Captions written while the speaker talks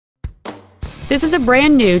This is a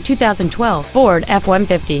brand new 2012 Ford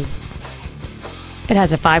F-150. It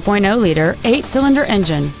has a 5.0-liter 8-cylinder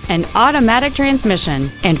engine, an automatic transmission,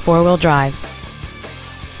 and 4-wheel drive.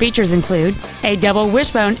 Features include a double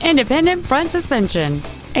wishbone independent front suspension,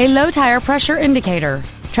 a low tire pressure indicator,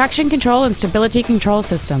 traction control and stability control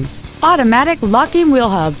systems, automatic locking wheel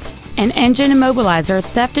hubs, an engine immobilizer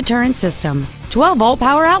theft deterrent system, 12-volt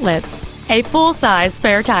power outlets, a full-size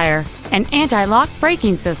spare tire, an anti-lock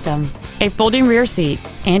braking system, a folding rear seat,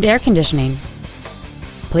 and air conditioning.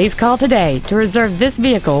 Please call today to reserve this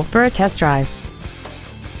vehicle for a test drive.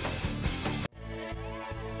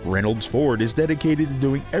 Reynolds Ford is dedicated to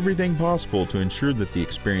doing everything possible to ensure that the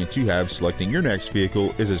experience you have selecting your next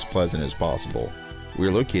vehicle is as pleasant as possible.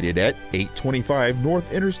 We're located at 825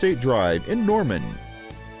 North Interstate Drive in Norman.